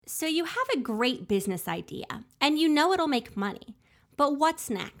So you have a great business idea, and you know it'll make money. But what's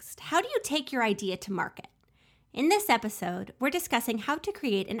next? How do you take your idea to market? In this episode, we're discussing how to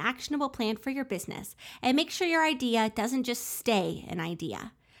create an actionable plan for your business and make sure your idea doesn't just stay an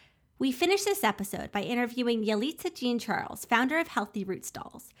idea. We finish this episode by interviewing Yelista Jean-Charles, founder of Healthy Roots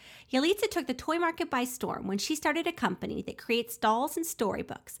Dolls. Yelitsa took the toy market by storm when she started a company that creates dolls and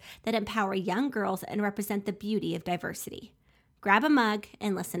storybooks that empower young girls and represent the beauty of diversity. Grab a mug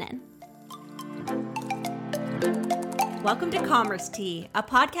and listen in. Welcome to Commerce Tea, a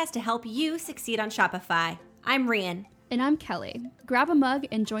podcast to help you succeed on Shopify. I'm Rian. And I'm Kelly. Grab a mug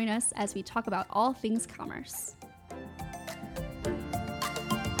and join us as we talk about all things commerce.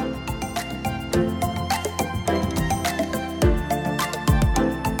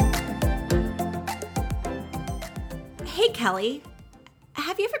 Hey, Kelly.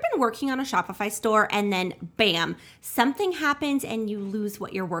 Have you ever been working on a Shopify store and then, bam, something happens and you lose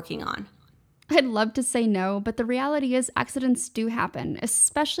what you're working on? I'd love to say no, but the reality is accidents do happen,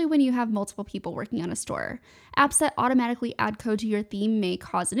 especially when you have multiple people working on a store. Apps that automatically add code to your theme may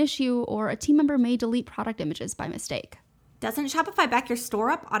cause an issue, or a team member may delete product images by mistake. Doesn't Shopify back your store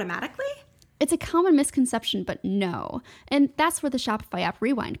up automatically? It's a common misconception, but no. And that's where the Shopify app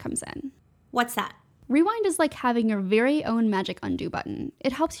Rewind comes in. What's that? Rewind is like having your very own magic undo button.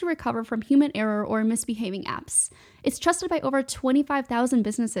 It helps you recover from human error or misbehaving apps. It's trusted by over 25,000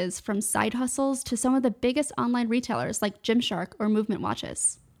 businesses, from side hustles to some of the biggest online retailers like Gymshark or Movement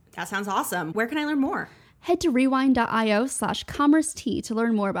Watches. That sounds awesome. Where can I learn more? Head to rewind.io/commercetea to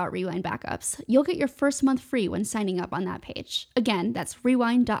learn more about Rewind backups. You'll get your first month free when signing up on that page. Again, that's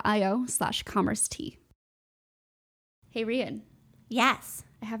rewind.io/commercetea. Hey, Rian. Yes.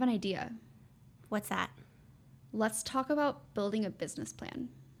 I have an idea. What's that? Let's talk about building a business plan.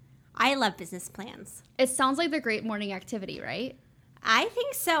 I love business plans. It sounds like the great morning activity, right? I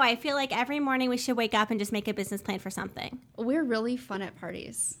think so. I feel like every morning we should wake up and just make a business plan for something. We're really fun at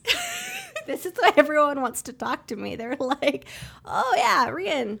parties. This is why everyone wants to talk to me. They're like, oh yeah,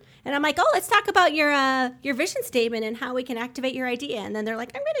 Rian. And I'm like, oh, let's talk about your vision statement and how we can activate your idea. And then they're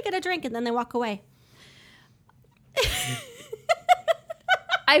like, I'm going to get a drink. And then they walk away.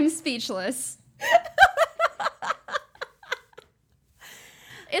 I'm speechless.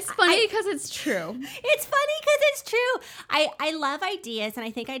 It's funny because it's true. It's funny because it's true. I love ideas, and I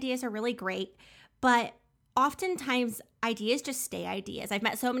think ideas are really great, but oftentimes ideas just stay ideas. I've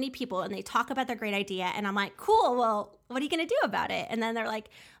met so many people, and they talk about their great idea, and I'm like, cool, well, what are you going to do about it? And then they're like,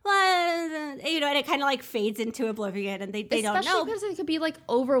 well, and it kind of like fades into oblivion, and they don't know. Especially because it could be like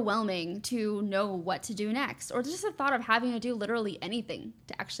overwhelming to know what to do next, or just the thought of having to do literally anything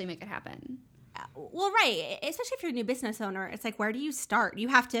to actually make it happen. Well, right. Especially if you're a new business owner, it's like, where do you start? You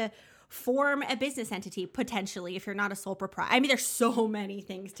have to form a business entity, potentially, if you're not a sole proprietor. I mean, there's so many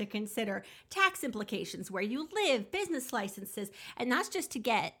things to consider. Tax implications, where you live, business licenses, and that's just to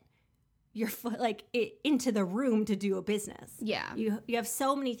get your foot into the room to do a business. Yeah. You have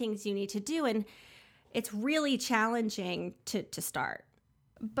so many things you need to do, and it's really challenging to start.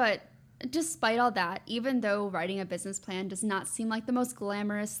 But despite all that, even though writing a business plan does not seem like the most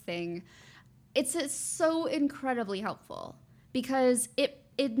glamorous thing, it's so incredibly helpful, because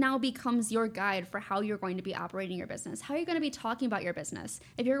it now becomes your guide for how you're going to be operating your business, how you're going to be talking about your business.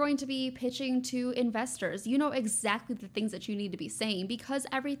 If you're going to be pitching to investors, you know exactly the things that you need to be saying because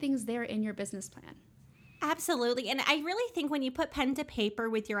everything's there in your business plan. Absolutely. And I really think when you put pen to paper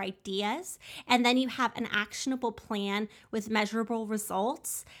with your ideas and then you have an actionable plan with measurable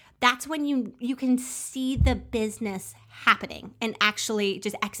results, that's when you can see the business happening and actually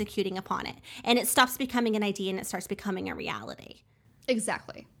just executing upon it. And it stops becoming an idea and it starts becoming a reality.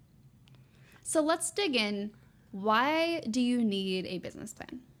 Exactly. So let's dig in. Why do you need a business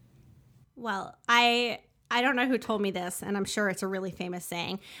plan? Well, I don't know who told me this, and I'm sure it's a really famous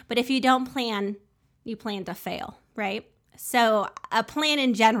saying, but if you don't plan, you plan to fail, right? So a plan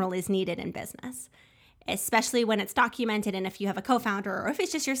in general is needed in business, especially when it's documented, and if you have a co-founder, or if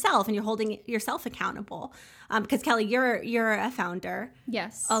it's just yourself and you're holding yourself accountable. Because Kelly, you're a founder,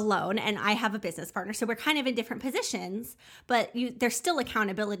 yes, alone, and I have a business partner, so we're kind of in different positions, but there's still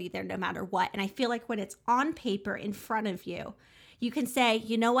accountability there no matter what. And I feel like when it's on paper in front of you, you can say,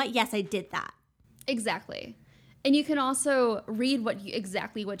 you know what? Yes, I did that. Exactly. And you can also read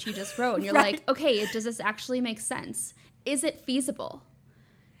exactly what you just wrote, and you're right. like, okay, does this actually make sense? Is it feasible?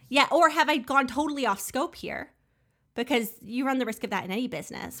 Yeah, or have I gone totally off scope here? Because you run the risk of that in any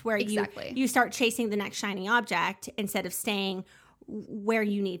business, where exactly. you start chasing the next shiny object instead of staying where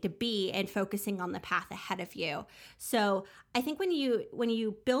you need to be and focusing on the path ahead of you. So I think when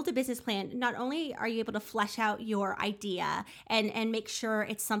you build a business plan, not only are you able to flesh out your idea and make sure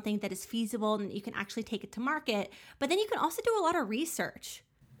it's something that is feasible and you can actually take it to market, but then you can also do a lot of research.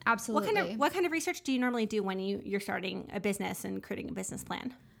 Absolutely. What kind of research do you normally do when you're starting a business and creating a business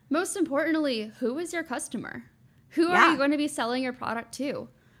plan? Most importantly, who is your customer? Who are you going to be selling your product to?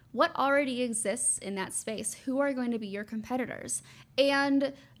 What already exists in that space? Who are going to be your competitors?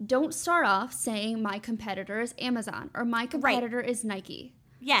 And don't start off saying my competitor is Amazon or my competitor is Nike.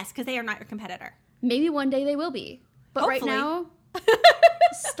 Yes, because they are not your competitor. Maybe one day they will be. But Hopefully. Right now,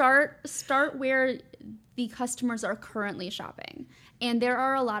 start where the customers are currently shopping. And there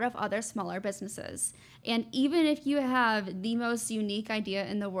are a lot of other smaller businesses. And even if you have the most unique idea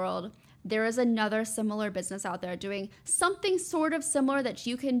in the world, there is another similar business out there doing something sort of similar that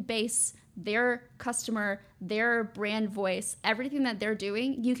you can base their customer, their brand voice, everything that they're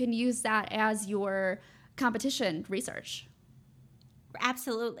doing, you can use that as your competition research.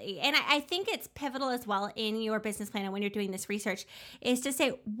 Absolutely. And I think it's pivotal as well in your business plan and when you're doing this research is to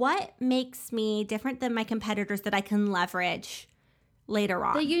say, what makes me different than my competitors that I can leverage later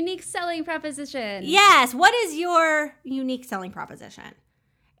on? The unique selling proposition. Yes. What is your unique selling proposition?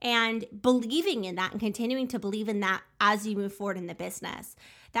 And believing in that and continuing to believe in that as you move forward in the business.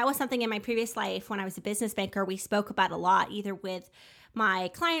 That was something in my previous life when I was a business banker we spoke about a lot, either with my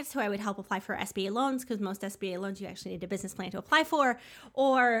clients who I would help apply for SBA loans, because most SBA loans you actually need a business plan to apply for,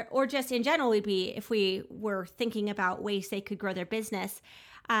 or just in general, if we were thinking about ways they could grow their business,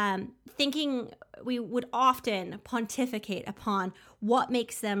 we would often pontificate upon what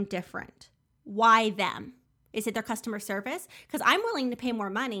makes them different. Why them? Is it their customer service? Because I'm willing to pay more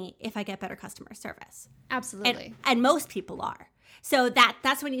money if I get better customer service. Absolutely. And most people are. So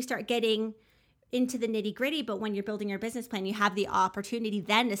that's when you start getting into the nitty gritty. But when you're building your business plan, you have the opportunity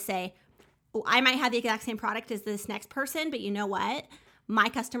then to say, oh, I might have the exact same product as this next person, but you know what? My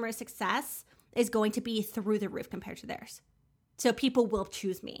customer success is going to be through the roof compared to theirs. So people will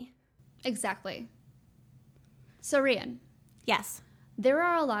choose me. Exactly. So Rian. Yes. There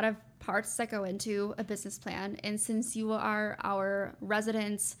are a lot of parts that go into a business plan. And since you are our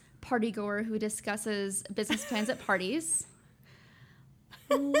resident party goer who discusses business plans at parties,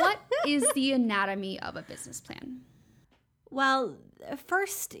 what is the anatomy of a business plan? Well,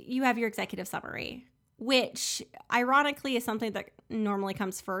 first you have your executive summary, which ironically is something that normally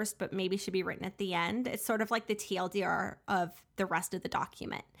comes first, but maybe should be written at the end. It's sort of like the TLDR of the rest of the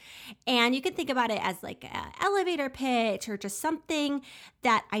document. And you can think about it as like an elevator pitch or just something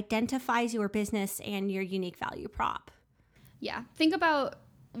that identifies your business and your unique value prop. Yeah. Think about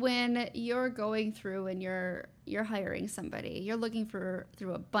when you're going through and you're hiring somebody, you're looking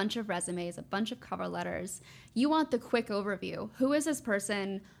through a bunch of resumes, a bunch of cover letters. You want the quick overview. Who is this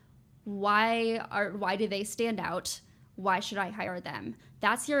person? Why do they stand out? Why should I hire them?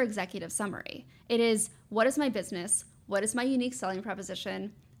 That's your executive summary. It is, what is my business? What is my unique selling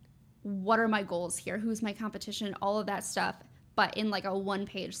proposition? What are my goals here? Who's my competition? All of that stuff, but in like a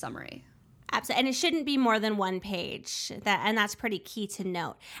one-page summary. Absolutely. And it shouldn't be more than one page. And that's pretty key to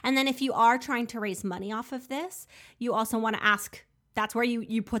note. And then if you are trying to raise money off of this, you also want to ask, that's where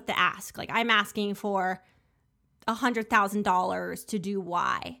you put the ask. Like, I'm asking for $100,000 to do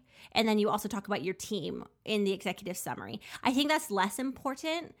Y. And then you also talk about your team in the executive summary. I think that's less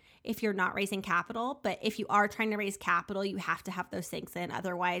important if you're not raising capital. But if you are trying to raise capital, you have to have those things in.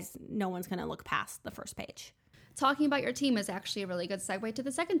 Otherwise, no one's going to look past the first page. Talking about your team is actually a really good segue to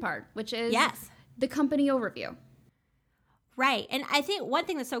the second part, which is the company overview. Right. And I think one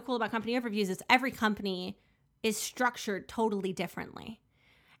thing that's so cool about company overviews is every company is structured totally differently.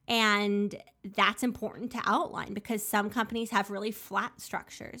 And that's important to outline because some companies have really flat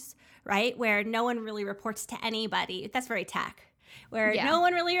structures, right? Where no one really reports to anybody. That's very tech. Where no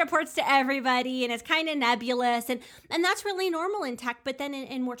one really reports to everybody and it's kind of nebulous. And that's really normal in tech. But then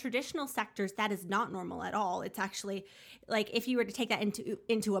in more traditional sectors, that is not normal at all. It's actually like if you were to take that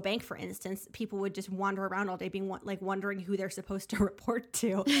into a bank, for instance, people would just wander around all day being wondering who they're supposed to report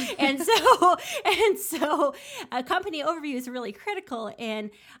to. and so a company overview is really critical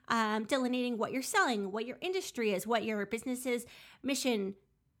in delineating what you're selling, what your industry is, what your business's mission,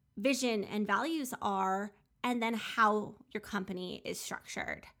 vision, and values are, and then how your company is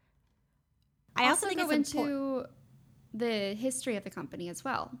structured. I also think go it's into the history of the company as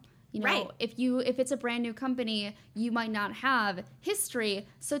well. You know, if it's a brand new company, you might not have history.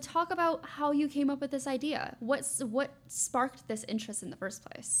 So talk about how you came up with this idea. What sparked this interest in the first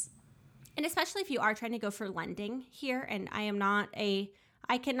place? And especially if you are trying to go for lending here, and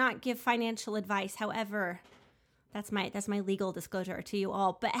I cannot give financial advice. However, That's my legal disclosure to you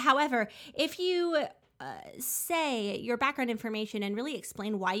all. But however, if you say your background information and really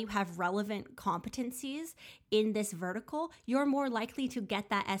explain why you have relevant competencies in this vertical, you're more likely to get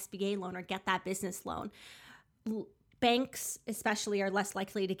that SBA loan or get that business loan. Banks especially are less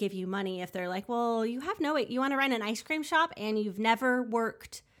likely to give you money if they're like, well, you want to run an ice cream shop and you've never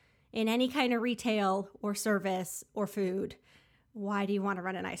worked in any kind of retail or service or food. Why do you want to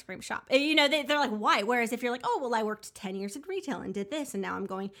run an ice cream shop? You know, they're like, why? Whereas if you're like, oh, well, I worked 10 years in retail and did this, and now I'm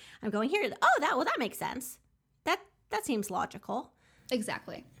going here. Oh, that makes sense. That seems logical.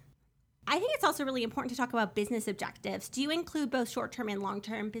 Exactly. I think it's also really important to talk about business objectives. Do you include both short-term and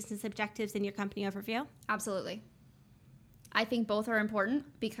long-term business objectives in your company overview? Absolutely. I think both are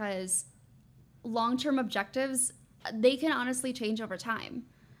important because long-term objectives, they can honestly change over time.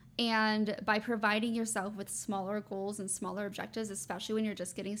 And by providing yourself with smaller goals and smaller objectives, especially when you're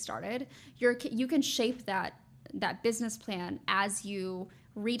just getting started, you can shape that business plan as you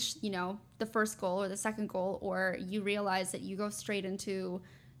reach, the first goal or the second goal, or you realize that you go straight into,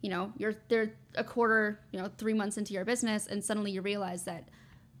 you're a quarter, 3 months into your business, and suddenly you realize that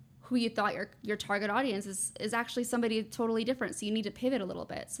who you thought your target audience is actually somebody totally different. So you need to pivot a little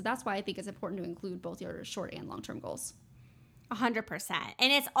bit. So that's why I think it's important to include both your short and long-term goals. 100%.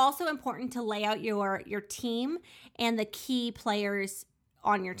 And it's also important to lay out your team and the key players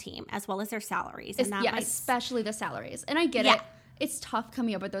on your team, as well as their salaries. And especially the salaries. And I get it. It's tough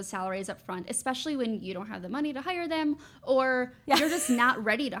coming up with those salaries up front, especially when you don't have the money to hire them, or you're just not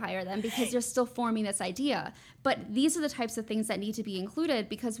ready to hire them because you're still forming this idea. But these are the types of things that need to be included,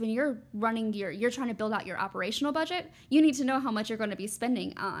 because when you're you're trying to build out your operational budget, you need to know how much you're going to be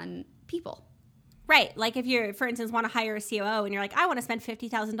spending on people. Right. Like if you're, for instance, want to hire a COO and you're like, I want to spend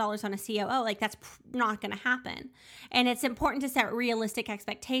 $50,000 on a COO, like that's not going to happen. And it's important to set realistic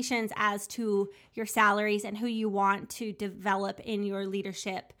expectations as to your salaries and who you want to develop in your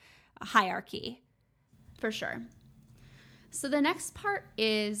leadership hierarchy. For sure. So the next part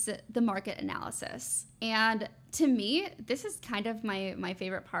is the market analysis. And to me, this is kind of my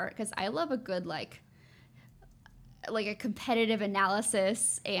favorite part, because I love a good like a competitive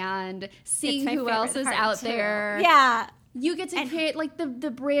analysis and seeing who else is out there. Yeah. You get to create like the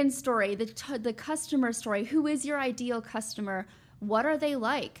brand story, the customer story. Who is your ideal customer? What are they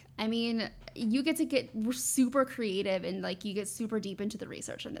like? I mean, you get to get super creative and like you get super deep into the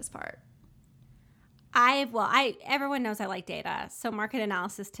research in this part. Everyone knows I like data. So market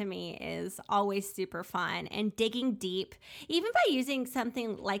analysis to me is always super fun, and digging deep, even by using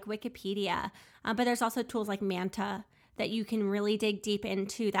something like Wikipedia. But there's also tools like Manta that you can really dig deep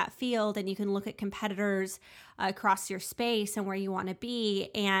into that field, and you can look at competitors across your space and where you want to be.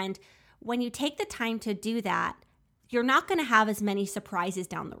 And when you take the time to do that, you're not going to have as many surprises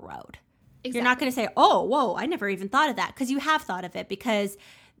down the road. Exactly. You're not going to say, oh, whoa, I never even thought of that, because you have thought of it, because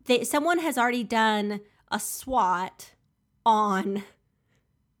someone has already done a SWOT on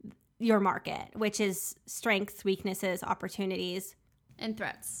your market, which is strengths, weaknesses, opportunities, and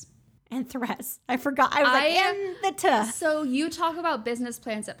threats. I forgot. I was So you talk about business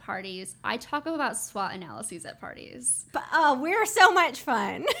plans at parties. I talk about SWOT analyses at parties. But we're so much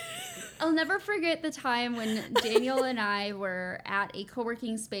fun. I'll never forget the time when Daniel and I were at a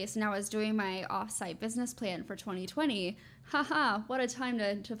co-working space, and I was doing my offsite business plan for 2020. Haha, what a time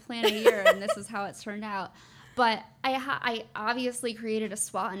to plan a year, and this is how it's turned out. But I obviously created a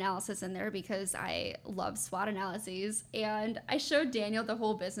SWOT analysis in there because I love SWOT analyses. And I showed Daniel the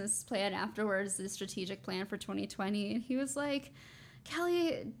whole business plan afterwards, the strategic plan for 2020. And he was like,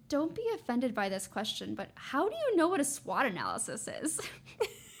 Kelly, don't be offended by this question, but how do you know what a SWOT analysis is?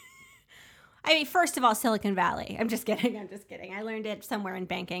 I mean, first of all, Silicon Valley. I'm just kidding. I learned it somewhere in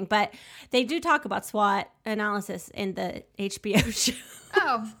banking. But they do talk about SWOT analysis in the HBO show.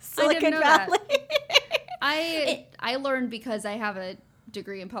 Oh, Silicon I didn't know Valley. That. I learned because I have a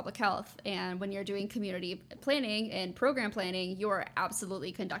degree in public health, and when you're doing community planning and program planning, you are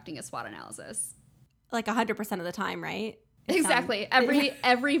absolutely conducting a SWOT analysis. Like 100% of the time, right? Exactly.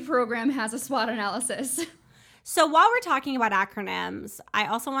 Every program has a SWOT analysis. So while we're talking about acronyms, I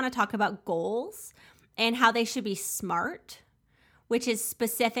also want to talk about goals and how they should be SMART, which is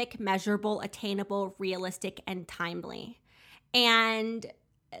specific, measurable, attainable, realistic, and timely. And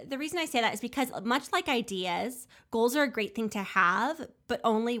the reason I say that is because, much like ideas, goals are a great thing to have, but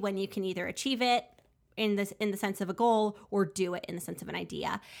only when you can either achieve it in the sense of a goal or do it in the sense of an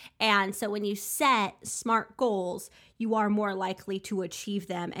idea. And so when you set SMART goals, you are more likely to achieve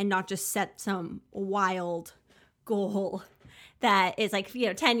them and not just set some wild goal that is like,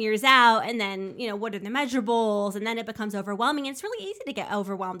 10 years out, and then, what are the measurables? And then it becomes overwhelming. And it's really easy to get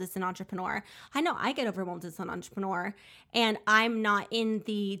overwhelmed as an entrepreneur. I know I get overwhelmed as an entrepreneur, and I'm not in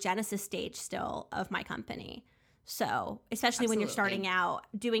the genesis stage still of my company. So especially when you're starting out,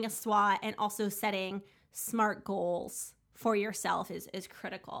 doing a SWOT and also setting smart goals for yourself is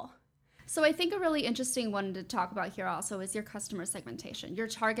critical. So I think a really interesting one to talk about here also is your customer segmentation, your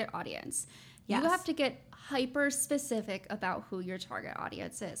target audience. Yes. You have to get hyper specific about who your target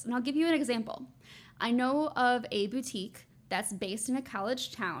audience is. And I'll give you an example. I know of a boutique that's based in a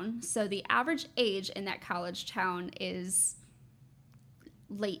college town. So the average age in that college town is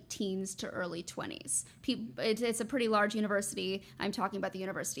late teens to early 20s. It's a pretty large university. I'm talking about the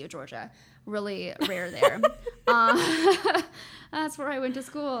University of Georgia. Really rare there. That's where I went to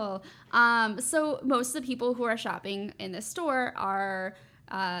school. So most of the people who are shopping in this store are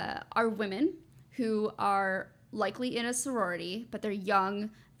women who are likely in a sorority, but they're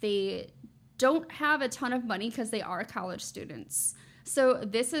young. They don't have a ton of money because they are college students. So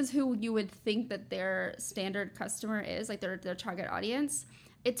this is who you would think that their standard customer is, like their target audience.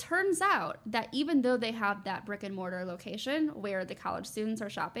 It turns out that even though they have that brick and mortar location where the college students are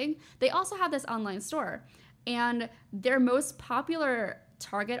shopping, they also have this online store. And their most popular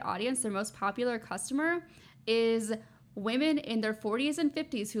target audience, their most popular customer is women in their 40s and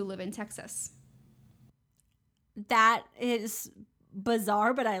 50s who live in Texas. That is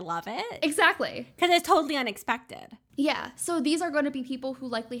bizarre, but I love it. Exactly. Because it's totally unexpected. Yeah. So these are going to be people who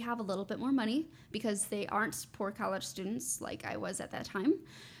likely have a little bit more money because they aren't poor college students like I was at that time.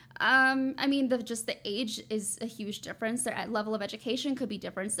 I mean, just the age is a huge difference. Their level of education could be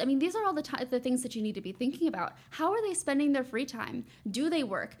different. I mean, these are all the things that you need to be thinking about. How are they spending their free time? Do they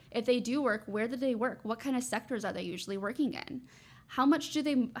work? If they do work, where do they work? What kind of sectors are they usually working in? How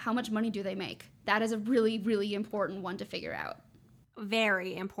much money do they make? That is a really, really important one to figure out.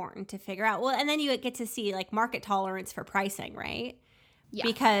 Very important to figure out. Well, and then you get to see like market tolerance for pricing, right? Yeah.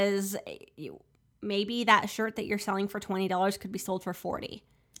 Because maybe that shirt that you're selling for $20 could be sold for $40.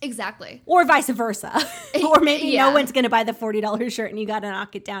 Exactly. Or vice versa. Or maybe no one's going to buy the $40 shirt and you got to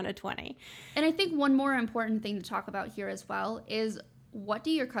knock it down to $20. And I think one more important thing to talk about here as well is, what do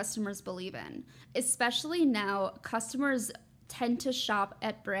your customers believe in? Especially now, customers tend to shop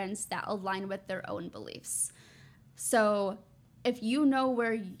at brands that align with their own beliefs. So if you know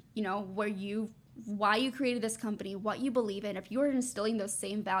why you created this company, what you believe in, if you're instilling those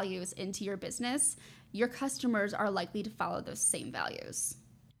same values into your business, your customers are likely to follow those same values.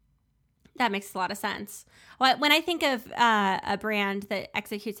 That makes a lot of sense. Well, when I think of a brand that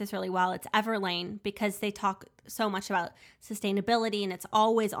executes this really well, it's Everlane, because they talk so much about sustainability and it's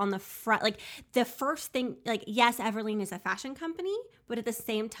always on the front. Like the first thing, like, yes, Everlane is a fashion company, but at the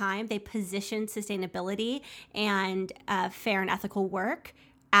same time, they position sustainability and fair and ethical work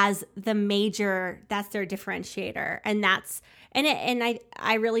as that's their differentiator. And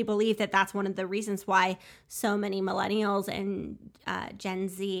I really believe that that's one of the reasons why so many millennials and Gen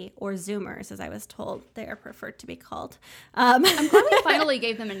Z, or Zoomers, as I was told they are preferred to be called. I'm glad we finally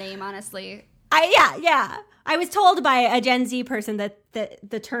gave them a name, honestly. Yeah. I was told by a Gen Z person that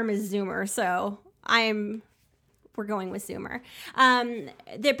the term is Zoomer, so we're going with Zoomer.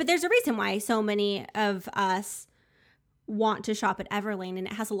 But there's a reason why so many of us want to shop at Everlane, and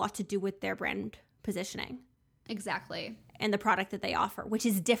it has a lot to do with their brand positioning. Exactly. And the product that they offer, which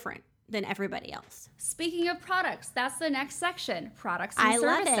is different than everybody else. Speaking of products, that's the next section, products and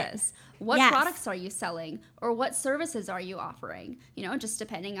services. Love it. What products are you selling, or what services are you offering? Just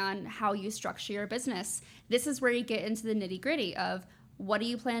depending on how you structure your business. This is where you get into the nitty-gritty of, what are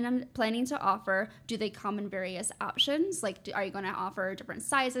you planning to offer? Do they come in various options? Like, are you going to offer different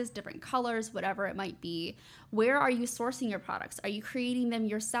sizes, different colors, whatever it might be? Where are you sourcing your products? Are you creating them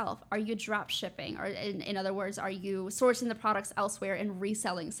yourself? Are you drop shipping? Or in other words, are you sourcing the products elsewhere and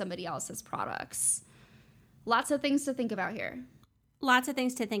reselling somebody else's products? Lots of things to think about here. Lots of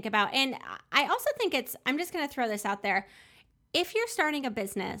things to think about. And I also think I'm just going to throw this out there. If you're starting a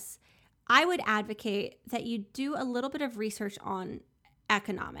business, I would advocate that you do a little bit of research on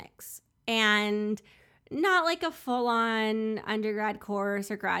economics, and not like a full-on undergrad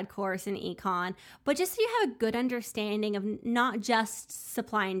course or grad course in econ, but just so you have a good understanding of not just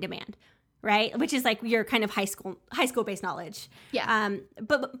supply and demand, right? Which is like your kind of high school based knowledge. Yeah.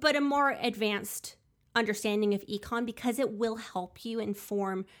 But a more advanced understanding of econ, because it will help you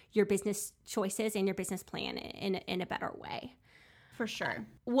inform your business choices and your business plan in a better way. For sure.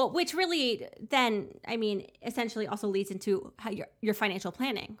 Which really then, essentially also leads into how your financial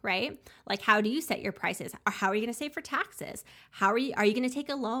planning, right? Like, how do you set your prices? Or how are you going to save for taxes? Are you going to take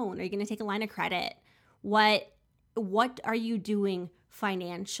a loan? Are you going to take a line of credit? What what are you doing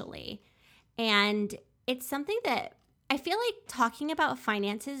financially? And it's something that I feel like talking about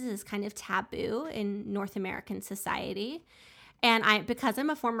finances is kind of taboo in North American society. And because I'm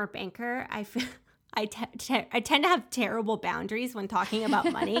a former banker, I tend to have terrible boundaries when talking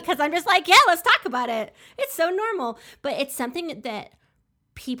about money because I'm just like, yeah, let's talk about it. It's so normal. But it's something that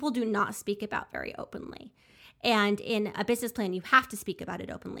people do not speak about very openly. And in a business plan, you have to speak about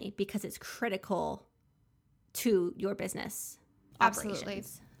it openly because it's critical to your business Absolutely.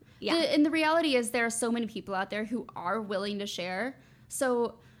 operations. Yeah. And the reality is there are so many people out there who are willing to share.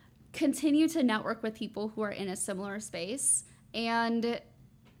 So continue to network with people who are in a similar space. And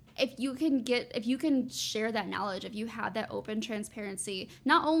if you can share that knowledge, if you have that open transparency,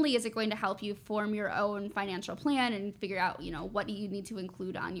 not only is it going to help you form your own financial plan and figure out, what you need to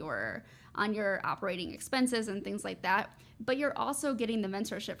include on your operating expenses and things like that, but you're also getting the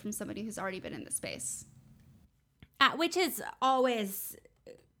mentorship from somebody who's already been in the space. Which is always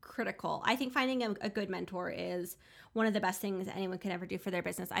critical. I think finding a good mentor is one of the best things anyone can ever do for their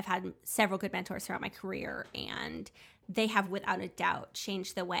business. I've had several good mentors throughout my career, and they have without a doubt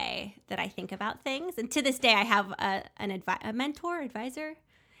changed the way that I think about things. And to this day, I have a mentor, advisor.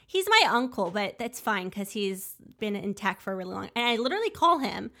 He's my uncle, but that's fine because he's been in tech for a really long time. And I literally call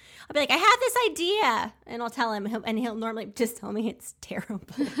him. I'll be like, I have this idea. And I'll tell him, and he'll normally just tell me it's terrible.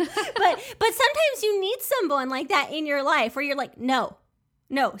 but sometimes you need someone like that in your life where you're like, no,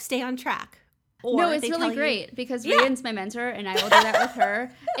 stay on track. Or no, it's really great because Rhiann's my mentor, and I will do that with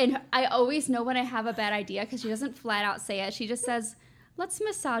her. And I always know when I have a bad idea because she doesn't flat out say it. She just says, let's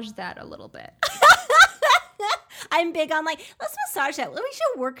massage that a little bit. I'm big on let's massage that. We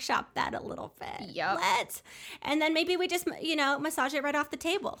should workshop that a little bit. Yep. And then maybe we just, massage it right off the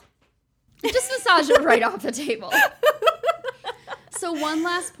table. Just massage it right off the table. So one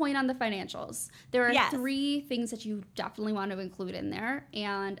last point on the financials. There are 3 things that you definitely want to include in there.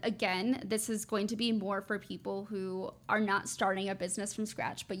 And again, this is going to be more for people who are not starting a business from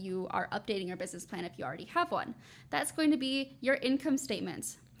scratch, but you are updating your business plan if you already have one. That's going to be your income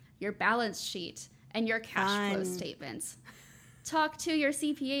statements, your balance sheet, and your cash flow statements. Talk to your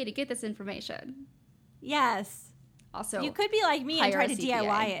CPA to get this information. Yes. Also, you could be like me and try to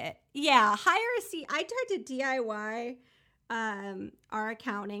DIY it. Yeah, I tried to DIY our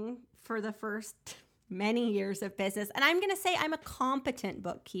accounting for the first many years of business. And I'm going to say I'm a competent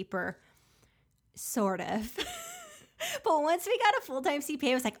bookkeeper, sort of. But once we got a full-time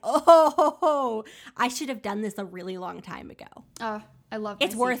CPA, I was like, oh, I should have done this a really long time ago. Oh, I love my CPA.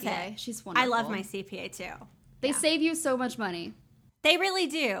 It's worth it. She's wonderful. I love my CPA too. They save you so much money. They really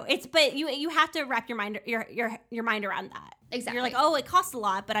do. But you have to wrap your mind around that. Exactly. You're like, oh, it costs a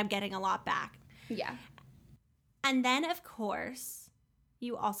lot, but I'm getting a lot back. Yeah. And then, of course,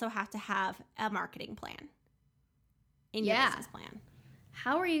 you also have to have a marketing plan in your business plan.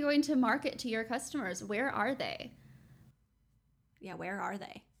 How are you going to market to your customers? Where are they? Yeah, where are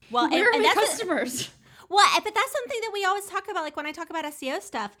they? Well, where are my customers? But that's something that we always talk about. Like when I talk about SEO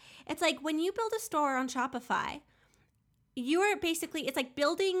stuff, it's like when you build a store on Shopify, it's like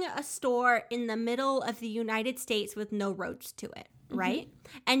building a store in the middle of the United States with no roads to it, right?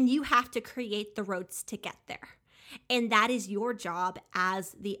 Mm-hmm. And you have to create the roads to get there. And that is your job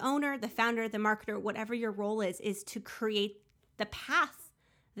as the owner, the founder, the marketer, whatever your role is to create the path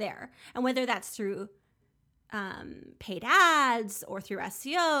there. And whether that's through paid ads or through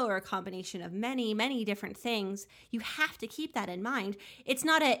SEO or a combination of many, many different things, you have to keep that in mind. It's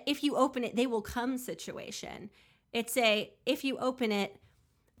not a if you open it, they will come situation. It's a if you open it,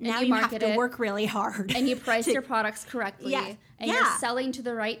 now you have to work really hard. And you price your products correctly. Yeah. And you're selling to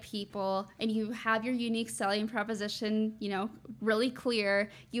the right people. And you have your unique selling proposition, really clear.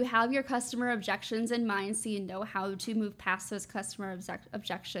 You have your customer objections in mind so you know how to move past those customer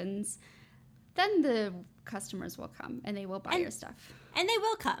objections. Then the customers will come and they will buy your stuff. And they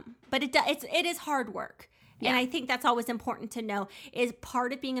will come. But it is hard work. Yeah. And I think that's always important to know is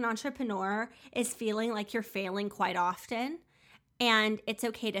part of being an entrepreneur is feeling like you're failing quite often. And it's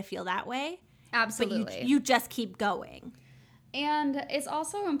okay to feel that way. Absolutely. But you just keep going. And it's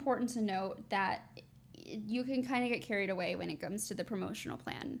also important to note that you can kind of get carried away when it comes to the promotional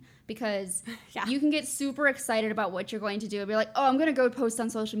plan because you can get super excited about what you're going to do and be like, oh, I'm going to go post on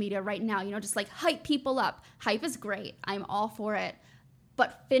social media right now, just like hype people up. Hype is great. I'm all for it.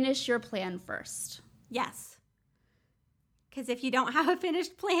 But finish your plan first. Yes. Because if you don't have a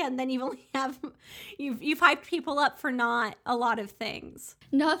finished plan, then you've hyped people up for not a lot of things.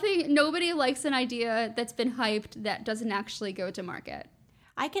 Nobody likes an idea that's been hyped that doesn't actually go to market.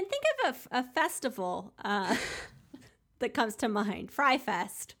 I can think of a festival that comes to mind, Fry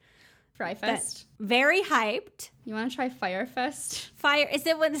Fest. Fryfest. Very hyped. You want to try Firefest? Is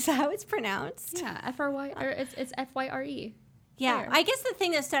that how it's pronounced? Yeah, F-R-Y, or it's F-Y-R-E. Yeah, Fire. I guess the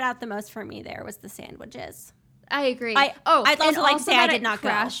thing that stood out the most for me there was the sandwiches. I agree. I'd also like to say I did not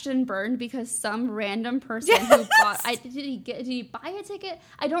crashed and burned because some random person who bought. Did he buy a ticket?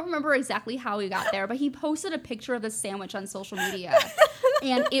 I don't remember exactly how he got there, but he posted a picture of the sandwich on social media,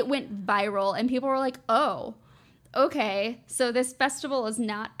 and it went viral. And people were like, "Oh, okay, so this festival is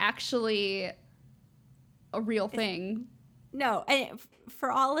not actually a real thing." No, and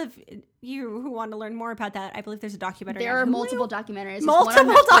for all of you who want to learn more about that, I believe there's a documentary. There are multiple documents. Multiple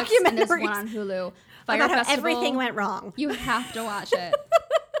one on Netflix documentaries. And there's one on Hulu. Fire about how Festival, everything went wrong. You have to watch it.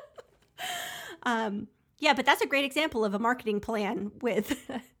 Yeah, but that's a great example of a marketing plan with,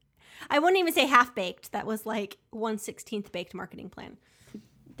 I wouldn't even say half-baked. That was like 1/16 baked marketing plan.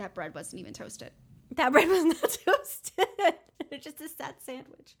 That bread wasn't even toasted. That bread was not toasted. It's just a sad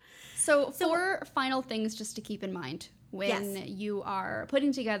sandwich. So 4 final things just to keep in mind when Yes. you are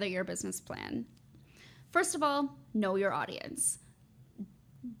putting together your business plan. First of all, know your audience.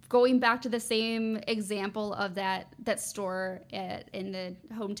 Going back to the same example of that store in the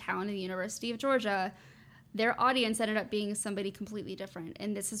hometown of the University of Georgia, their audience ended up being somebody completely different.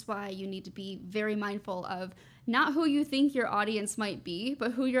 And this is why you need to be very mindful of not who you think your audience might be,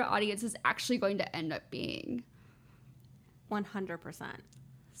 but who your audience is actually going to end up being. 100%.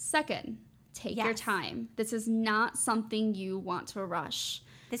 Second, take your time. This is not something you want to rush.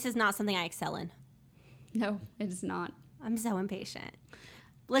 This is not something I excel in. No, it is not. I'm so impatient.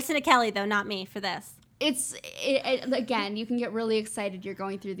 Listen to Kelly, though, not me, for this. Again, you can get really excited. You're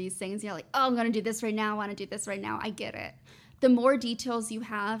going through these things. You're like, oh, I'm going to do this right now. I want to do this right now. I get it. The more details you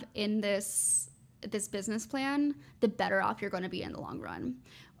have in this business plan, the better off you're going to be in the long run.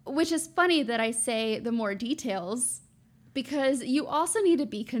 Which is funny that I say the more details, because you also need to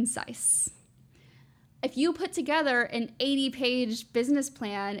be concise. If you put together an 80-page business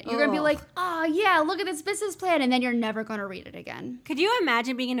plan, you're going to be like, oh, yeah, look at this business plan, and then you're never going to read it again. Could you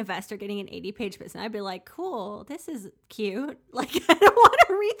imagine being an investor getting an 80-page business? I'd be like, cool, this is cute. Like, I don't want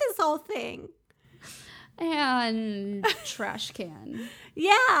to read this whole thing. And trash can.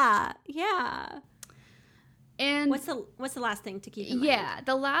 Yeah. And what's the last thing to keep in mind? Yeah,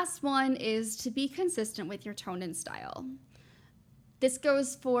 the last one is to be consistent with your tone and style. This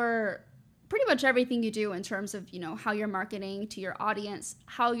goes for pretty much everything you do in terms of, how you're marketing to your audience,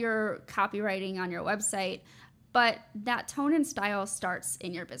 how you're copywriting on your website. But that tone and style starts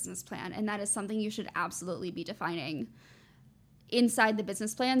in your business plan, and that is something you should absolutely be defining inside the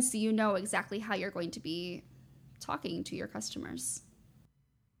business plan so you know exactly how you're going to be talking to your customers.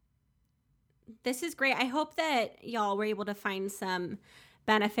 This is great. I hope that y'all were able to find some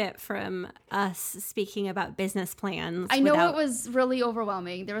benefit from us speaking about business plans. I know it was really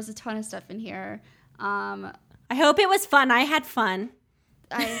overwhelming. There was a ton of stuff in here. I hope it was fun. I had fun.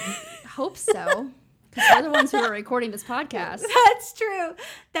 I hope so. Because we're the ones who are recording this podcast.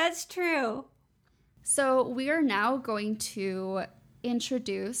 That's true. So we are now going to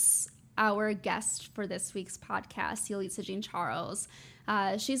introduce our guest for this week's podcast, Yelista Jean-Charles.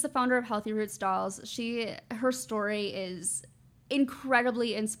 She's the founder of Healthy Roots Dolls. Her story is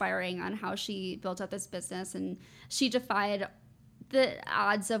incredibly inspiring on how she built up this business, and she defied the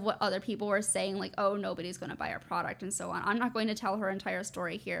odds of what other people were saying, like, oh, nobody's going to buy our product and so on. I'm not going to tell her entire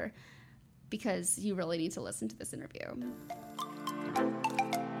story here because you really need to listen to this interview.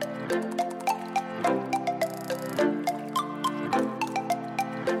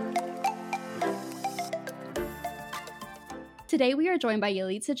 Today we are joined by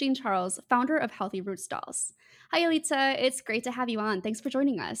Yelista Jean-Charles, founder of Healthy Roots Dolls. Hi, Yelitsa. It's great to have you on. Thanks for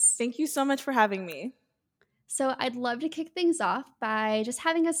joining us. Thank you so much for having me. So I'd love to kick things off by just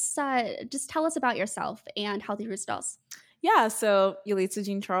having us just tell us about yourself and Healthy Roots Dolls. Yeah, so Yelista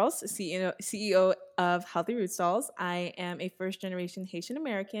Jean-Charles, CEO of Healthy Roots Dolls. I am a first-generation Haitian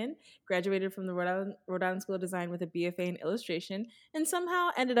American, graduated from the Rhode Island School of Design with a BFA in illustration, and somehow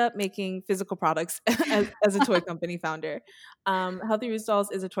ended up making physical products as a toy company founder. Healthy Roots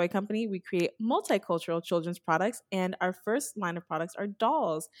Dolls is a toy company. We create multicultural children's products, and our first line of products are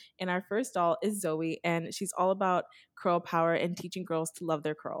dolls. And our first doll is Zoe, and she's all about curl power and teaching girls to love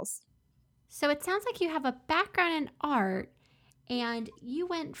their curls. So it sounds like you have a background in art, and you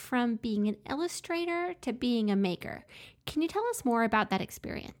went from being an illustrator to being a maker. Can you tell us more about that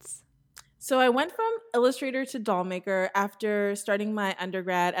experience? So I went from illustrator to doll maker after starting my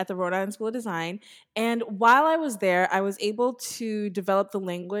undergrad at the Rhode Island School of Design. And while I was there, I was able to develop the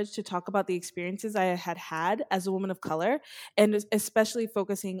language to talk about the experiences I had had as a woman of color, and especially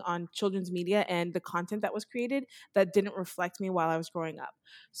focusing on children's media and the content that was created that didn't reflect me while I was growing up.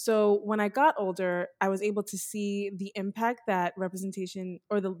 So when I got older, I was able to see the impact that representation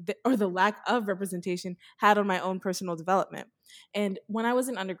or the lack of representation had on my own personal development. And when I was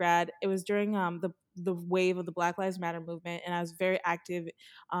in undergrad, it was during the wave of the Black Lives Matter movement, and I was very active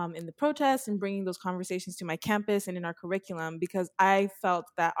in the protests and bringing those conversations to my campus and in our curriculum because I felt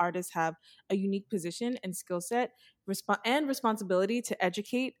that artists have a unique position and skill set and responsibility to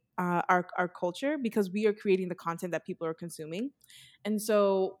educate our culture because we are creating the content that people are consuming. And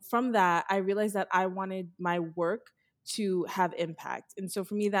so from that, I realized that I wanted my work to have impact. And so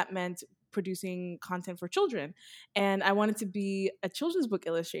for me, that meant producing content for children. And I wanted to be a children's book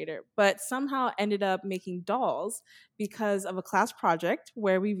illustrator, but somehow ended up making dolls because of a class project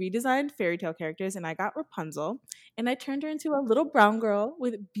where we redesigned fairy tale characters and I got Rapunzel and I turned her into a little brown girl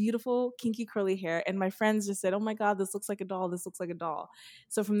with beautiful kinky curly hair. And my friends just said, "Oh my God, this looks like a doll. This looks like a doll."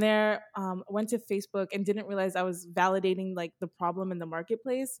 So from there, went to Facebook and didn't realize I was validating like the problem in the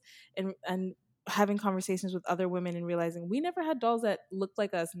marketplace and having conversations with other women and realizing we never had dolls that looked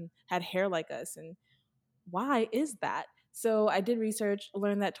like us and had hair like us. And why is that? So I did research,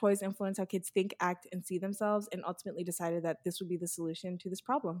 learned that toys influence how kids think, act, and see themselves, and ultimately decided that this would be the solution to this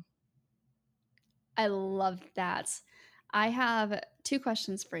problem. I love that. I have two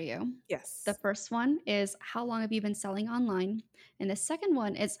questions for you. Yes. The first one is, how long have you been selling online? And the second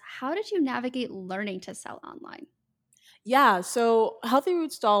one is, how did you navigate learning to sell online? Yeah, so Healthy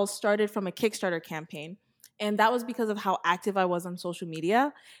Roots Dolls started from a Kickstarter campaign. And that was because of how active I was on social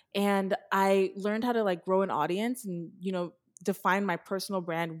media. And I learned how to like grow an audience and, define my personal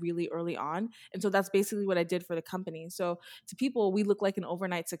brand really early on. And so that's basically what I did for the company. So to people, we look like an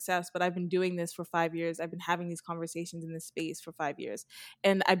overnight success, but I've been doing this for 5 years. I've been having these conversations in this space for 5 years.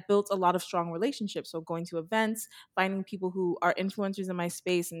 And I built a lot of strong relationships. So going to events, finding people who are influencers in my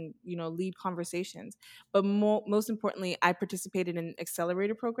space and, lead conversations. But most importantly, I participated in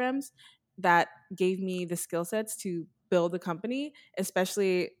accelerator programs that gave me the skill sets to build a company,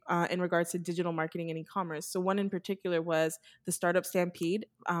 especially in regards to digital marketing and e-commerce. So one in particular was the Startup Stampede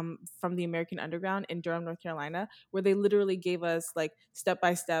from the American Underground in Durham, North Carolina, where they literally gave us like step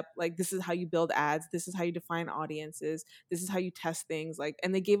by step, like this is how you build ads, this is how you define audiences, this is how you test things, like,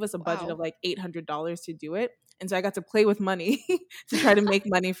 and they gave us a budget of like $800 to do it. And so I got to play with money to try to make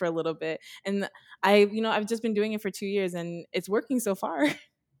money for a little bit. And I've just been doing it for 2 years and it's working so far.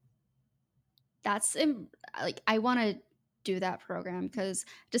 That's like, I want to do that program because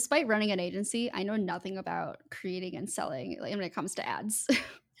despite running an agency, I know nothing about creating and selling when it comes to ads.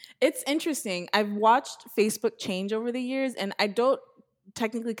 It's interesting. I've watched Facebook change over the years, and I don't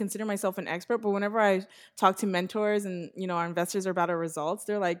technically consider myself an expert, but whenever I talk to mentors and our investors are about our results,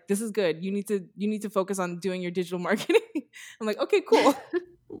 they're like, "This is good. You need to focus on doing your digital marketing." I'm like, "Okay, cool."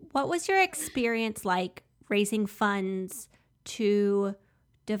 What was your experience like raising funds to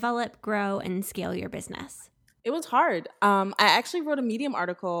develop, grow, and scale your business? It was hard. I actually wrote a Medium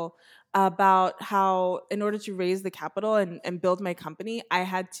article about how in order to raise the capital and build my company, I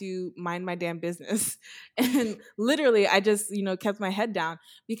had to mind my damn business. And literally, I just, kept my head down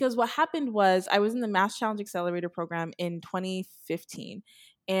because what happened was I was in the Mass Challenge Accelerator program in 2015.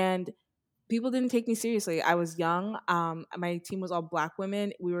 And people didn't take me seriously. I was young. My team was all Black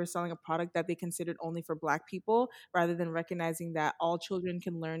women. We were selling a product that they considered only for Black people rather than recognizing that all children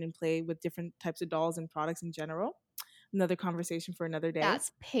can learn and play with different types of dolls and products in general. Another conversation for another day.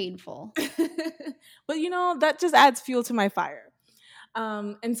 That's painful. But, that just adds fuel to my fire.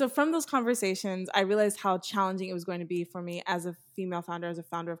 And so from those conversations, I realized how challenging it was going to be for me as a female founder, as a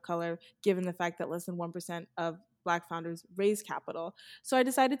founder of color, given the fact that less than 1% of Black founders raise capital. So I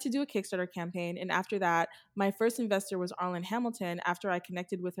decided to do a Kickstarter campaign. And after that, my first investor was Arlen Hamilton after I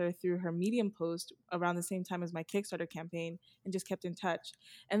connected with her through her Medium post around the same time as my Kickstarter campaign and just kept in touch.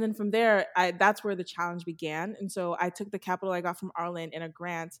 And then from there, that's where the challenge began. And so I took the capital I got from Arlen in a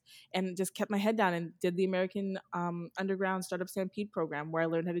grant and just kept my head down and did the American Underground Startup Stampede program where I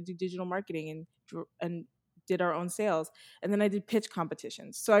learned how to do digital marketing and did our own sales. And then I did pitch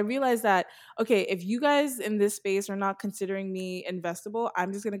competitions. So I realized that, okay, if you guys in this space are not considering me investable,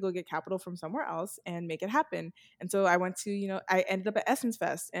 I'm just going to go get capital from somewhere else and make it happen. And so I went to, I ended up at Essence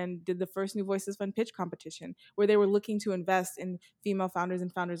Fest and did the first New Voices Fund pitch competition where they were looking to invest in female founders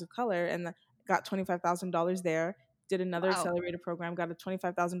and founders of color and got $25,000 there. Did another accelerator program, got a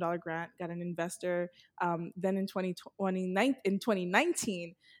 $25,000 grant, got an investor. Then in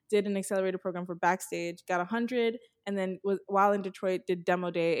 2019, did an accelerator program for Backstage, got 100, and then while in Detroit did demo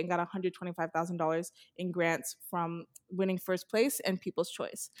day and got $125,000 in grants from winning first place and People's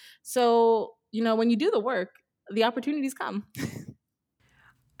Choice. So, when you do the work, the opportunities come.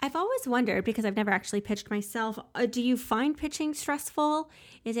 I've always wondered, because I've never actually pitched myself, do you find pitching stressful?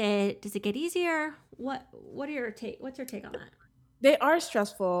 Does it get easier? What's your take on that? They are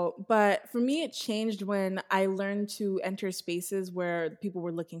stressful, but for me, it changed when I learned to enter spaces where people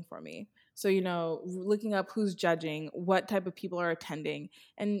were looking for me. So, looking up who's judging, what type of people are attending,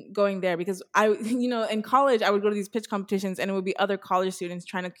 and going there, because in college, I would go to these pitch competitions and it would be other college students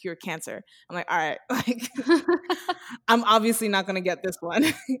trying to cure cancer. I'm like, all right, I'm obviously not going to get this one.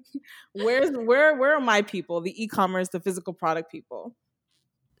 Where are my people, the e-commerce, the physical product people?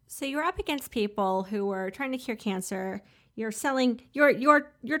 So you're up against people who are trying to cure cancer. You're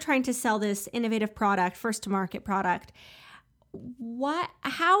you're trying to sell this innovative product, first to market product.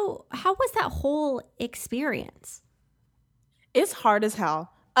 How was that whole experience? It's hard as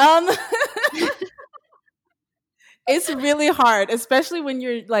hell. It's really hard, especially when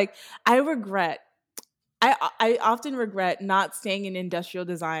you're like, I often regret not staying in industrial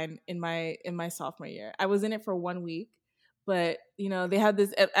design in my sophomore year. I was in it for 1 week, but they have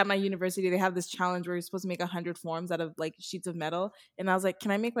this at my university. They have this challenge where you're supposed to make 100 forms out of like sheets of metal, and I was like,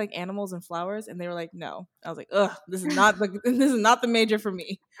 "Can I make like animals and flowers?" And they were like, "No." I was like, "Ugh, this is not the major for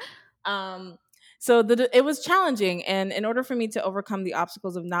me." So it was challenging, and in order for me to overcome the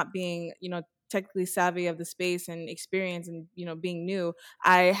obstacles of not being technically savvy of the space and experience and being new,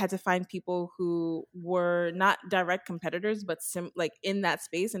 I had to find people who were not direct competitors but like in that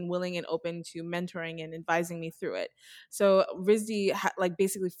space and willing and open to mentoring and advising me through it. So RISD like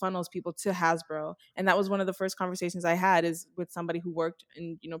basically funnels people to Hasbro, and that was one of the first conversations I had is with somebody who worked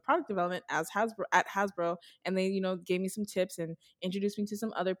in product development at Hasbro, and they gave me some tips and introduced me to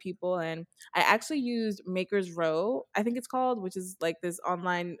some other people. And I actually used Makers Row, I think it's called, which is like this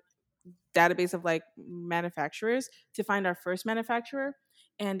online database of like manufacturers to find our first manufacturer.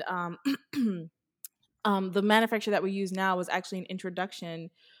 And the manufacturer that we use now was actually an introduction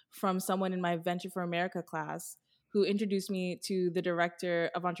from someone in my Venture for America class who introduced me to the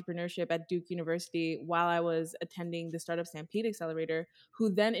director of entrepreneurship at Duke University while I was attending the Startup Stampede Accelerator, who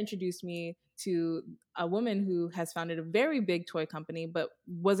then introduced me to a woman who has founded a very big toy company but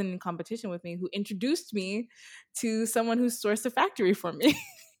wasn't in competition with me, who introduced me to someone who sourced a factory for me.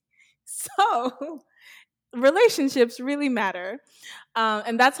 So relationships really matter.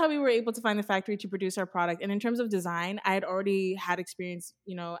 And that's how we were able to find the factory to produce our product. And in terms of design, I had already had experience,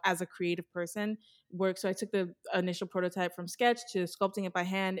 as a creative person work. So I took the initial prototype from sketch to sculpting it by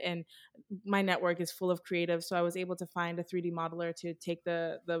hand, and my network is full of creatives. So I was able to find a 3D modeler to take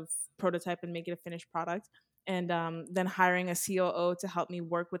the prototype and make it a finished product. And then hiring a COO to help me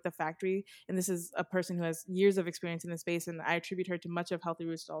work with the factory. And this is a person who has years of experience in the space, and I attribute her to much of Healthy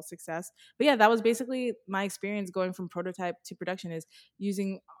Roots Doll's success. But yeah, that was basically my experience going from prototype to production, is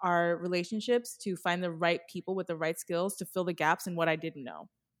using our relationships to find the right people with the right skills to fill the gaps in what I didn't know.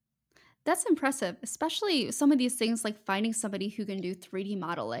 That's impressive, especially some of these things like finding somebody who can do 3D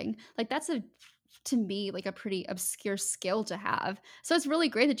modeling. Like that's to me, like a pretty obscure skill to have. So it's really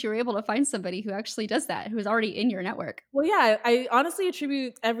great that you were able to find somebody who actually does that, who's already in your network. Well, yeah, I honestly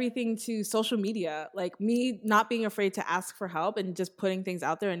attribute everything to social media, like me not being afraid to ask for help and just putting things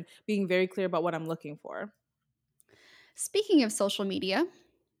out there and being very clear about what I'm looking for. Speaking of social media,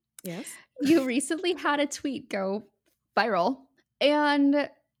 yes, you recently had a tweet go viral, and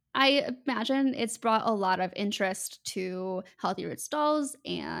I imagine it's brought a lot of interest to Healthy Roots Dolls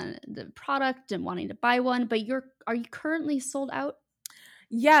and the product and wanting to buy one, but are you currently sold out?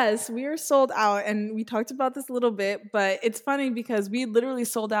 Yes, we are sold out, and we talked about this a little bit, but it's funny because we literally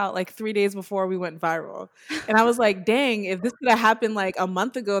sold out like 3 days before we went viral. And I was like, dang, if this could have happened like a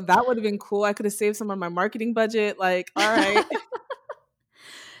month ago, that would have been cool. I could have saved some of my marketing budget. Like, all right.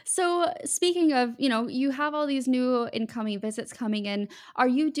 So speaking of, you have all these new incoming visits coming in. Are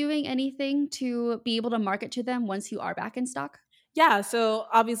you doing anything to be able to market to them once you are back in stock? Yeah. So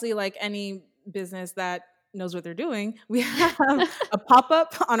obviously, like any business that knows what they're doing, we have a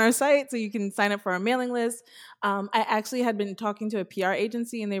pop-up on our site so you can sign up for our mailing list. I actually had been talking to a PR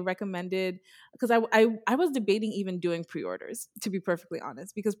agency, and they recommended, because I was debating even doing pre-orders, to be perfectly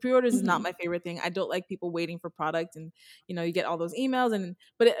honest, because pre-orders is not my favorite thing. I don't like people waiting for product, and you get all those emails,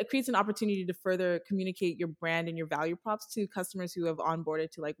 but it creates an opportunity to further communicate your brand and your value props to customers who have onboarded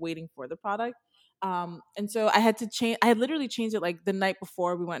to like waiting for the product. And so I had literally changed it like the night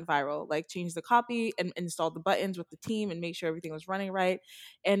before we went viral, like changed the copy and installed the buttons with the team and make sure everything was running right.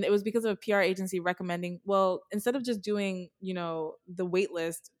 And it was because of a PR agency recommending, well, instead of just doing, the wait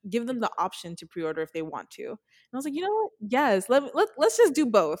list, give them the option to pre-order if they want to. And I was like, you know what? Yes, let's just do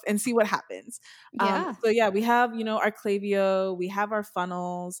both and see what happens. Yeah. So yeah, we have, our Klaviyo, we have our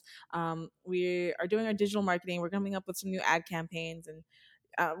funnels. We are doing our digital marketing. We're coming up with some new ad campaigns and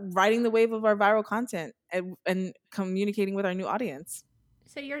riding the wave of our viral content and communicating with our new audience.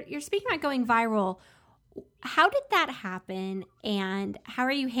 So you're speaking about going viral. How did that happen, and how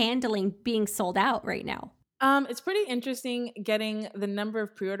are you handling being sold out right now? It's pretty interesting getting the number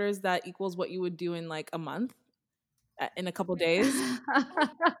of pre-orders that equals what you would do in like a month, in a couple days.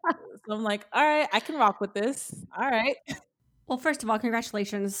 So I'm like, all right, I can rock with this. All right. Well, first of all,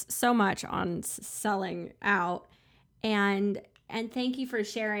 congratulations so much on selling out, and thank you for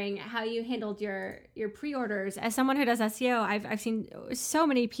sharing how you handled your pre-orders. As someone who does SEO, I've seen so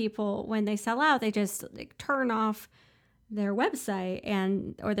many people when they sell out, they just turn off their website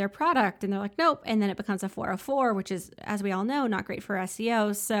or their product, and they're like, nope, and then it becomes a 404, which is, as we all know, not great for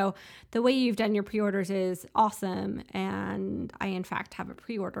SEO. So the way you've done your pre-orders is awesome, and I in fact have a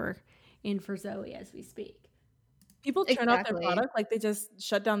pre-order in for Zoe as we speak. People turn off their product, like they just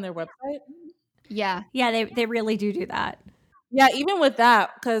shut down their website. Yeah, they really do that. Yeah, even with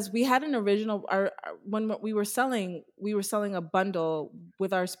that, because we had an original. When we were selling a bundle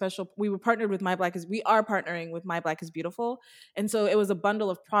with our special. We were partnered with We are partnering with My Black is Beautiful, and so it was a bundle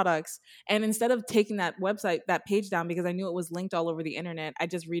of products. And instead of taking that page down, because I knew it was linked all over the internet, I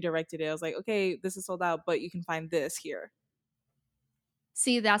just redirected it. I was like, okay, this is sold out, but you can find this here.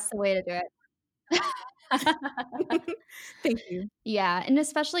 See, that's the way to do it. Thank you. Yeah, and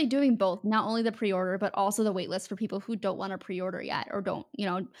especially doing both, not only the pre-order, but also the waitlist for people who don't want to pre-order yet or don't,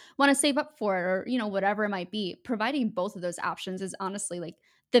 want to save up for it or, whatever it might be. Providing both of those options is honestly like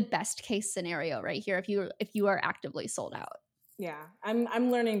the best case scenario right here if you are actively sold out. Yeah, I'm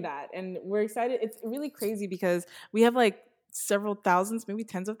learning that, and we're excited. It's really crazy because we have like several thousands, maybe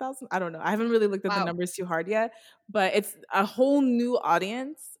tens of thousands. I don't know. I haven't really looked at the numbers too hard yet, but it's a whole new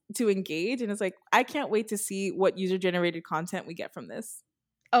audience to engage. And it's like, I can't wait to see what user-generated content we get from this.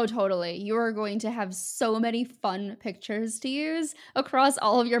 Oh, totally. You are going to have so many fun pictures to use across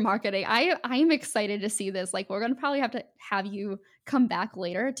all of your marketing. I'm excited to see this. Like, we're going to probably have to have you come back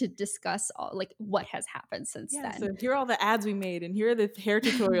later to discuss like what has happened since then. So here are all the ads we made, and here are the hair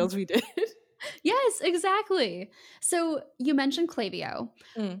tutorials we did. Yes, exactly. So you mentioned Klaviyo.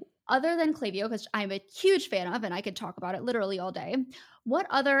 Other than Klaviyo, which I'm a huge fan of, and I could talk about it literally all day, what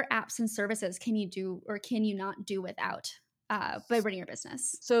other apps and services can you do or can you not do without by running your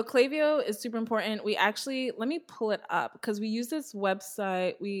business? So Klaviyo is super important. We actually, let me pull it up because we use this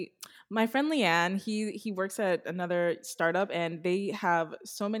website. My friend Leanne, he works at another startup, and they have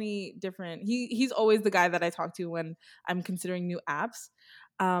so many different, he's always the guy that I talk to when I'm considering new apps.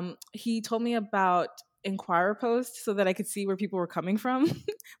 He told me about Inquirer post so that I could see where people were coming from.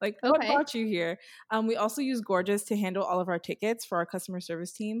 Like, what brought you here? We also use Gorgeous to handle all of our tickets for our customer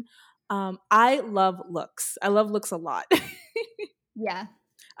service team. I love Looks. I love Looks a lot. Yeah.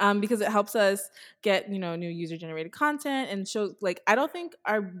 Because it helps us get, new user-generated content and show, like, I don't think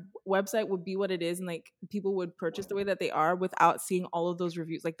our website would be what it is and, like, people would purchase the way that they are without seeing all of those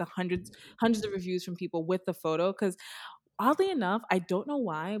reviews, like the hundreds of reviews from people with the photo. Because oddly enough, I don't know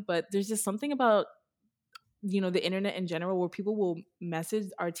why, but there's just something about the internet in general where people will message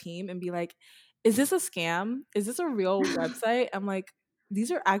our team and be like, is this a scam? Is this a real website? I'm like,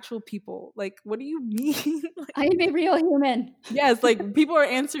 these are actual people. Like, what do you mean? Like, I am a real human. Yes, like people are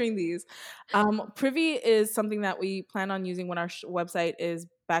answering these. Privy is something that we plan on using when our website is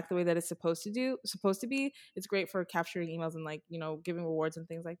back the way that it's supposed to be. It's great for capturing emails and like, giving rewards and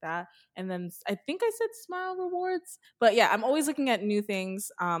things like that. And then I think I said Smile rewards, but yeah, I'm always looking at new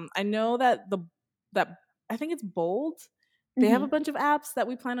things. I know that I think it's Bold. They have a bunch of apps that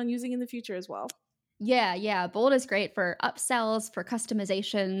we plan on using in the future as well. Yeah. Bold is great for upsells, for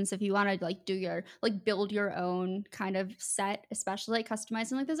customizations. If you want to like do your build your own kind of set, especially like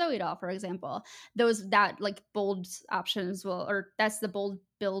customizing like the Zoe doll, for example, that Bold options that's the Bold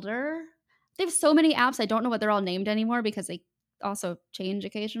builder. They have so many apps. I don't know what they're all named anymore because they also change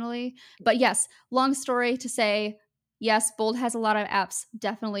occasionally. But yes, long story to say, yes, Bold has a lot of apps.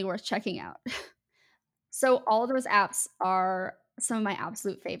 Definitely worth checking out. So all of those apps are some of my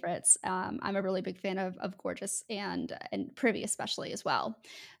absolute favorites. I'm a really big fan of Gorgeous and Privy especially as well.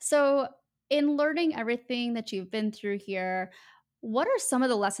 So in learning everything that you've been through here, what are some of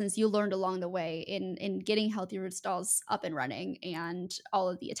the lessons you learned along the way in getting Healthy Roots dolls up and running and all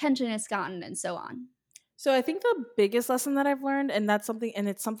of the attention it's gotten and so on? So I think the biggest lesson that I've learned, and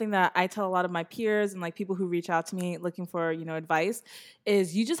it's something that I tell a lot of my peers and like people who reach out to me looking for, advice,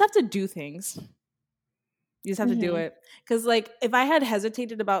 is you just have to do things. You just have to do it. Because like if I had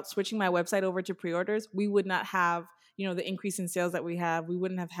hesitated about switching my website over to pre-orders, we would not have, the increase in sales that we have. We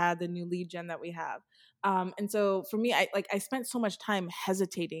wouldn't have had the new lead gen that we have. And so for me, I spent so much time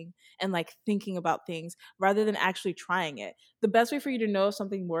hesitating and like thinking about things rather than actually trying it. The best way for you to know if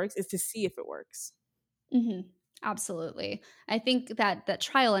something works is to see if it works. Mm-hmm. Absolutely. I think that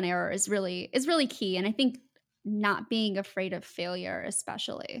trial and error is really key. And I think not being afraid of failure,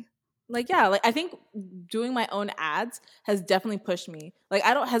 especially. I think doing my own ads has definitely pushed me. Like,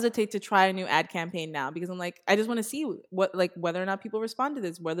 I don't hesitate to try a new ad campaign now because I'm like, I just want to see whether or not people respond to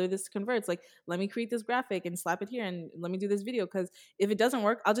this, whether this converts. Like, let me create this graphic and slap it here and let me do this video, because if it doesn't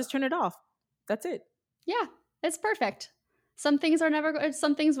work, I'll just turn it off. That's it. Yeah, it's perfect. Some things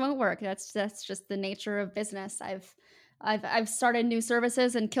some things won't work. That's just the nature of business. I've started new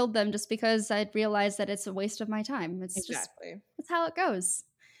services and killed them just because I realized that it's a waste of my time. Exactly. That's how it goes.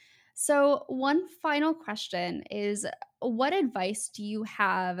 So one final question is, what advice do you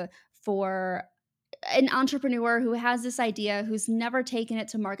have for an entrepreneur who has this idea, who's never taken it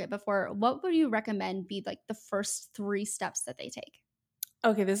to market before? What would you recommend be like the first 3 steps that they take?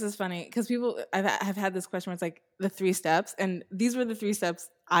 Okay, this is funny because I've had this question where it's like the 3 steps, and these were the 3 steps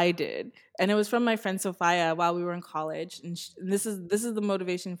I did, and it was from my friend Sophia while we were in college, and this is the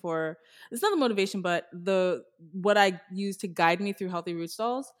motivation for. It's not the motivation, but what I use to guide me through Healthy Root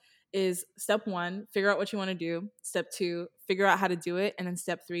Stalls is step 1, figure out what you want to do. Step 2, figure out how to do it, and then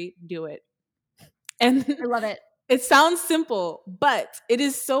step 3, do it. And I love it. It sounds simple, but it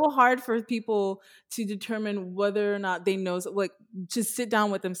is so hard for people to determine whether or not they know, like, just sit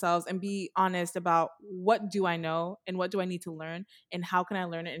down with themselves and be honest about what do I know and what do I need to learn and how can I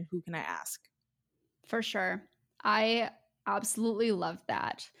learn it and who can I ask? For sure. I absolutely love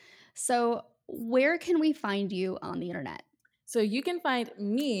that. So where can we find you on the internet? So you can find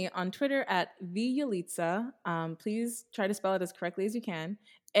me on Twitter at the Yelitsa. Please try to spell it as correctly as you can.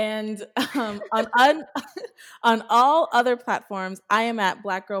 And on all other platforms, I am at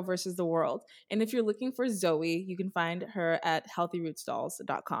Black Girl versus the World. And if you're looking for Zoe, you can find her at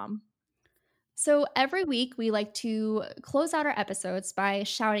healthyrootstalls.com. So every week we like to close out our episodes by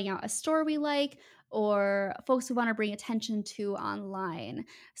shouting out a store we like or folks we want to bring attention to online.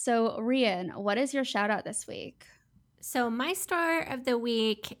 So Rian, what is your shout out this week? So my store of the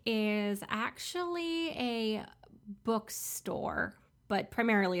week is actually a bookstore, but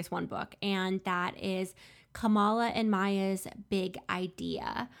primarily it's one book, and that is Kamala and Maya's Big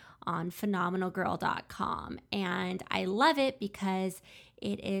Idea on phenomenalgirl.com. And I love it because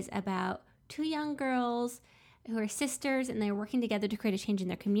it is about 2 young girls who are sisters, and they're working together to create a change in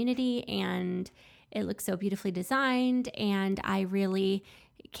their community, and it looks so beautifully designed, and I really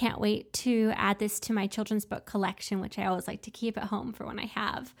can't wait to add this to my children's book collection, which I always like to keep at home for when I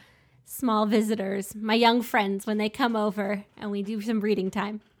have small visitors, my young friends, when they come over and we do some reading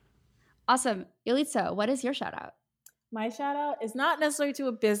time. Awesome. Yelitsa, what is your shout out? My shout out is not necessarily to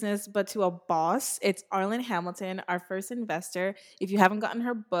a business, but to a boss. It's Arlen Hamilton, our first investor. If you haven't gotten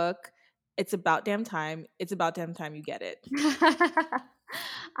her book, it's about damn time. It's about damn time you get it.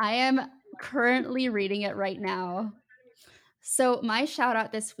 I am currently reading it right now. So my shout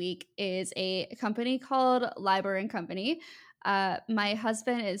out this week is a company called Library & Company. My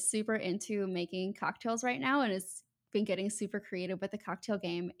husband is super into making cocktails right now and has been getting super creative with the cocktail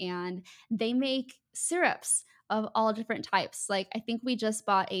game. And they make syrups of all different types. Like, I think we just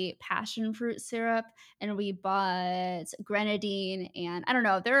bought a passion fruit syrup and we bought grenadine. And I don't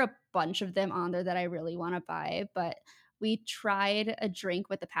know, there are a bunch of them on there that I really want to buy. But we tried a drink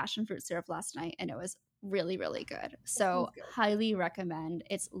with the passion fruit syrup last night and it was really, really good. So highly recommend.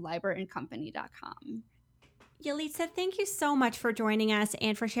 It's libraryandcompany.com. Yelitsa, thank you so much for joining us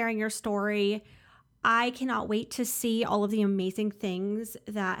and for sharing your story. I cannot wait to see all of the amazing things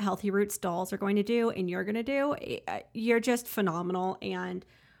that Healthy Roots Dolls are going to do and you're going to do. You're just phenomenal, and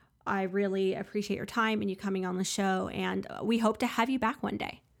I really appreciate your time and you coming on the show, and we hope to have you back one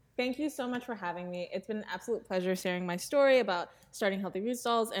day. Thank you so much for having me. It's been an absolute pleasure sharing my story about starting Healthy Root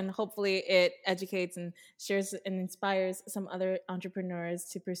Stalls, and hopefully it educates and shares and inspires some other entrepreneurs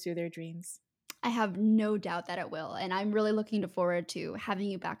to pursue their dreams. I have no doubt that it will, and I'm really looking forward to having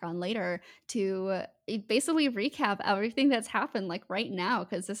you back on later to basically recap everything that's happened like right now,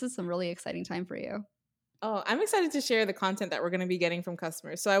 because this is some really exciting time for you. Oh, I'm excited to share the content that we're going to be getting from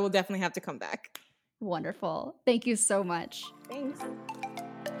customers, so I will definitely have to come back. Wonderful. Thank you so much. Thanks.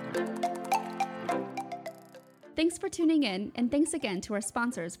 Thanks for tuning in, and thanks again to our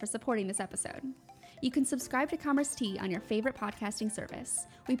sponsors for supporting this episode. You can subscribe to Commerce Tea on your favorite podcasting service.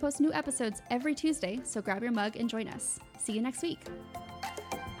 We post new episodes every Tuesday, so grab your mug and join us. See you next week.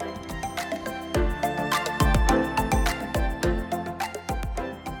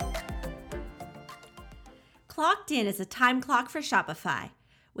 Clocked In is a time clock for Shopify.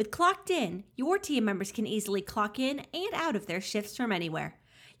 With Clocked In, your team members can easily clock in and out of their shifts from anywhere.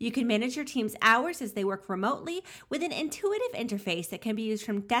 You can manage your team's hours as they work remotely with an intuitive interface that can be used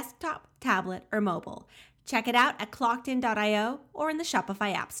from desktop, tablet, or mobile. Check it out at clockedin.io or in the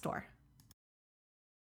Shopify App Store.